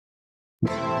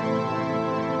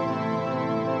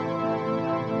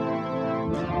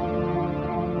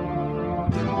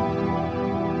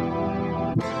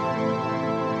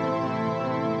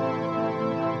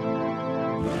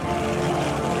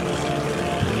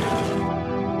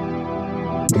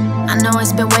know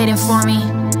it's been waiting for me.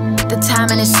 The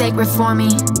timing is sacred for me.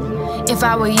 If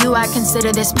I were you, I'd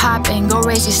consider this poppin'. Go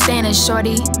raise your standards,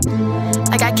 shorty.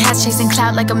 I got cats chasing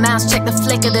clout like a mouse. Check the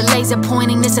flick of the laser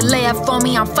pointing. This a layup for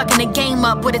me. I'm fucking the game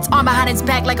up with its arm behind its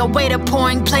back like a waiter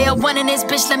pouring. Player one in this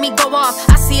bitch, let me go off.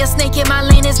 I see a snake in my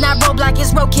lane, it's not roadblock,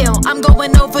 it's roadkill. I'm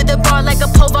going over the bar like a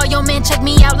pole vault. Yo man, check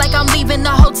me out like I'm leaving the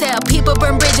hotel. People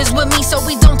burn bridges with me so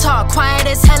we don't talk. Quiet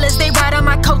as hell as they ride on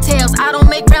my coattails. I don't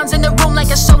make rounds in the room like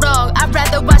a show dog. I'd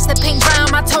rather watch the paint dry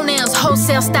on my toenails.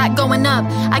 Wholesale stock going up.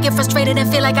 I get frustrated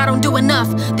and feel like I don't do enough.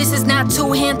 This is not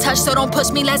two-hand touch, so don't push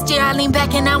me. Last year I leaned back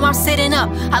and now I'm sitting up.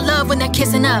 I love when they're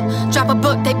kissing up. Drop a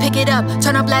book, they pick it up.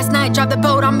 Turn up last night, drop the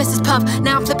boat on Mrs. Puff.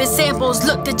 Now I'm flipping samples,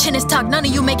 look, the chin is tucked. None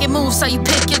of you making moves, so you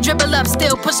pick your dribble up.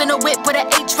 Still pushing a whip with an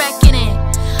 8-track in it.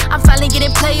 I'm finally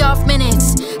getting playoff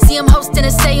minutes. See, I'm hosting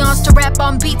a seance to rap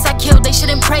on beats I killed. They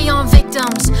shouldn't prey on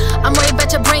victims. I'm worried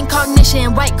about your brain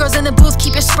cognition. White girls in the booth,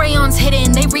 keep your spray-ons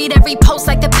hidden. They read every post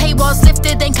like the paywall's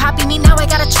lifted. Then copy me, now I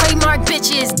gotta trademark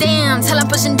bitches. Damn, till I'm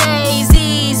pushing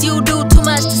daisies. You do too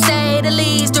much to say the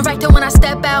least. Director when I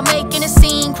step out, making a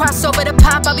scene. Cross over the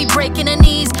pop, I'll be breaking the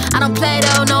knees. I don't play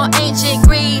though, no ancient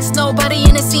Greece. Nobody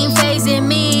in the scene phasing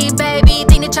me, baby.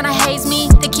 Think they're tryna haze me.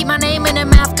 They keep my name in their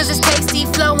mouth cause it's tasty.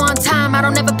 Flow on time, I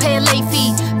don't ever pay a late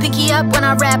fee. Pinky up when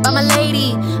I rap, I'm a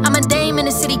lady. I'm a dame in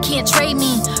the city, can't trade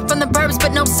me. From the burbs,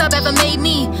 but no sub ever made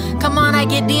me. Come on, I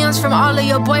get DMs from all of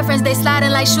your boyfriends. They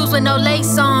sliding like shoes with no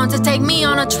lace on. To take me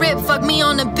on a trip, fuck me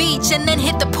on the beach, and then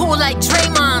hit the pool like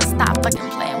Draymond. Stop fucking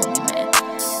playing with me, man.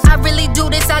 I really do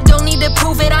this, I don't need to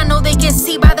prove it. I know they can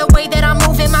see by the way that I'm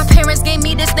moving. My parents gave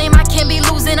me this name, I can't be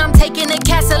losing. I'm taking the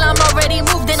castle, I'm already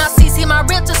moved in. I CC my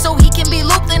realtor so he can be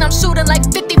looped in. I'm shooting like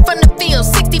 50 from the field,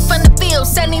 60 from the field.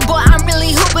 70 boy, I'm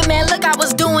really hooping, man. Look, I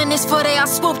was doing this for they all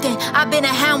swooped in. I've been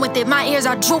a hound with it, my ears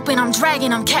are drooping. I'm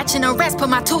dragging, I'm catching a rest, put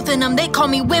my tooth in them. They call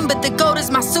me Wynne, but the gold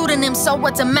is my pseudonym. So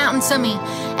what's a mountain to me?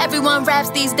 Everyone raps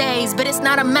these days, but it's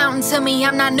not a mountain to me.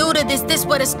 I'm not new to this, this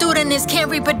what a student is. Can't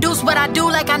reproduce what I do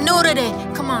like I knew to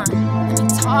it. Come on, let me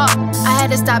talk. I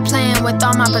had to stop playing with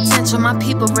all my potential. My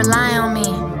people rely on me.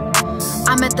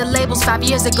 I met the labels 5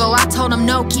 years ago. I told them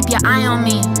no, keep your eye on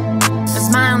me. Cause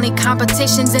my only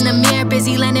competition's in the mirror.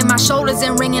 Busy landing my shoulders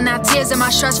and wringing out tears in my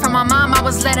shirts from my mom. I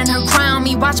was letting her cry on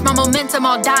me. Watch my momentum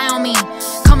all die on me.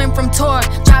 Coming from tour,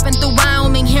 driving through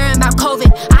Wyoming, hearing about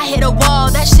COVID. I hit a wall,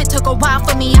 that shit took a while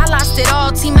for me. I lost it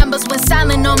all, team members went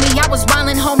silent on me. I was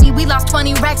wildin', homie, we lost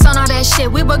 20 racks on all that shit.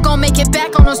 We were gon' make it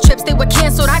back on those trips, they were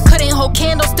canceled. I couldn't hold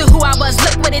candles to who I was.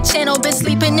 Look with a channel, been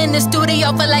sleeping in the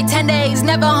studio for like 10 days.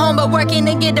 Never home but working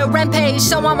to get the rent paid.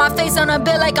 Show on my face on a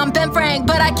bill like I'm Ben Frank,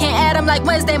 but I can't add them like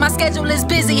Wednesday. My schedule is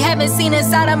busy, haven't seen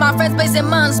inside of my friend's place in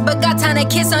months, but got time to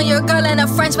kiss on your girl in a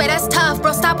French way. That's tough,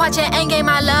 bro. Stop watching Endgame,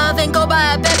 I love, and go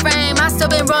buy a bed frame. I still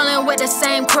been rolling with the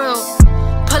same crew.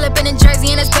 Pull up in a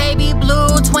jersey and it's baby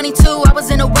blue. 22, I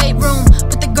was in a weight room.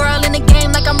 Put the girl in the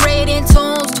game like I'm raiding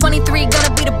tombs. 23,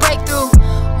 gonna be the breakthrough.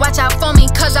 Watch out for me,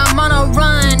 cause I'm on a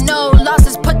run. No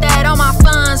losses, put that on my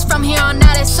funds. From here on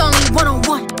out, it's only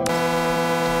one-on-one.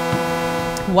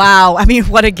 Wow, I mean,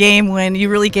 what a game, Wynne. You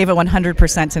really gave it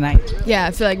 100% tonight. Yeah,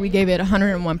 I feel like we gave it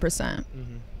 101%.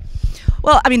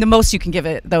 Well, I mean, the most you can give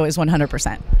it, though, is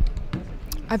 100%.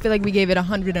 I feel like we gave it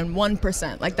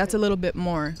 101%. Like, that's a little bit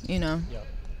more, you know.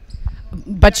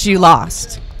 But you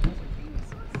lost.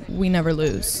 We never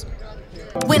lose.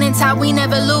 Winning time, we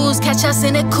never lose. Catch us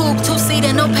in a coupe,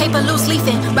 2-seater, no paper, loose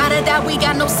leafing. Ride it out, we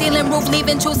got no ceiling, roof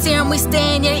leaving. True serum, we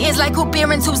stay in your ears like who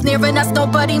bearing. Who's nearing us?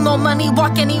 Nobody, more money.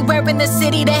 Walk anywhere in the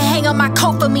city, they hang on my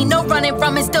coat for me. No running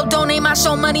from it, still donate my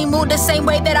show money. Move the same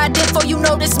way that I did for you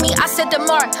notice me. I set the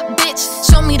mark,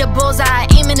 bitch, show me the bullseye.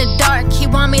 Aim in the dark, he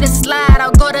want me to slide.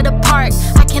 I'll go to the park,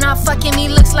 I cannot fuck him, he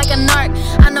looks like a narc.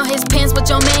 I know his pants, but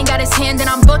your man got his hand. And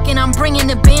I'm booking, I'm bringing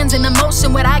the bands in the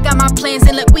motion. Where I got my plans,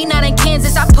 and look, we not in Kansas.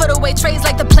 I put away trays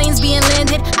like the planes being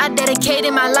landed. I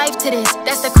dedicated my life to this.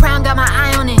 That's the crown, got my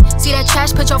eye on it. See that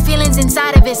trash, put your feelings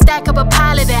inside of it. Stack up a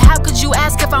pile of it. How could you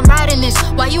ask if I'm riding this?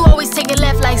 Why you always take it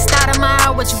left like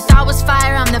Stoudemire? What you thought was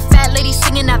fire, I'm the fat lady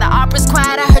singing. Now the opera's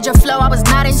quiet. I heard your flow, I was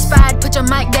not inspired. Put your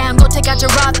mic down, go take out your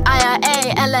Roth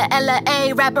IRA.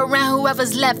 Ella, wrap around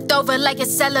whoever's left over like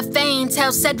it's cellophane.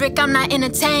 Tell Cedric I'm not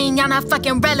entertained. Y'all not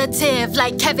fucking relative.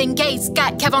 Like Kevin Gates,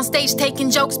 got Kev on stage taking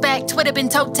jokes back. Twitter been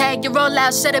toe tagged, your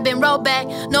rollout should've been rolled back.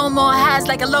 No more highs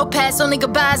like a low pass, only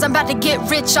goodbyes. I'm about to get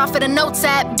rich off of the notes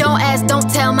app. Don't ass, don't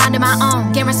tell, minding my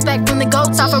own. Gain respect from the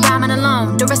goats off of rhyming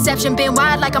alone. The reception been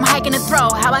wide like I'm hiking a throw.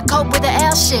 How I cope with the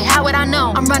L shit, how would I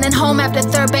know? I'm running home after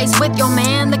third base with your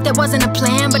man. Like there wasn't a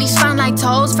plan, but he's fine like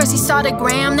toes. First he saw the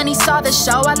gram, then he saw the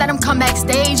show. I let him come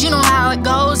backstage, you know how it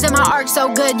goes. And my arc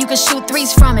so good, you can shoot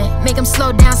threes from it. Make him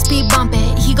slow down, speed bump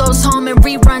it. He goes home and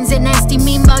reruns it. Nasty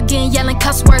me mugging, yelling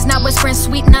cuss words, not whispering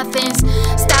sweet nothings.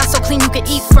 Style so clean you could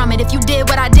eat from it. If you did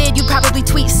what I did, you probably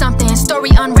tweet something.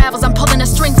 Story unravels, I'm pulling a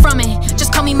string from it.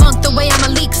 Just call me monk the way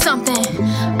I'ma leak something.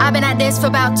 I've been at this for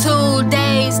about 2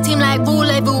 days. Team like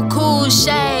voulez-vous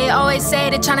coucher. Always say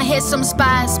they're tryna hit some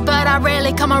spots, but I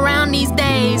rarely come around these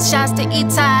days. Shouts to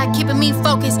E-Tie, keeping me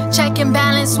focused. Checking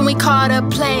balance when we call the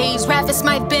plays. Raffis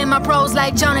might been my pros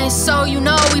like Jonas, so you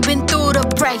know we been through the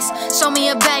breaks. Show me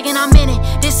a bag and I'm in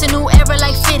it. This a new era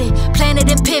like fitted. Planted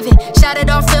and pivot. Shot it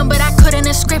off film, but I couldn't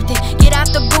have scripted. Get out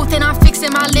the booth and I'm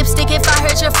fixing my lipstick. If I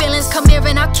hurt your feelings, come here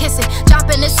and I'll kiss it.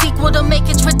 Dropping a sequel to make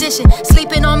it tradition.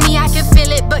 Sleeping on me, I can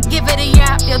feel it, but give it a year,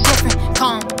 I feel different.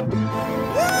 Calm.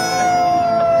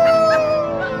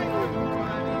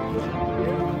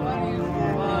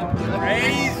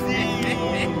 Crazy.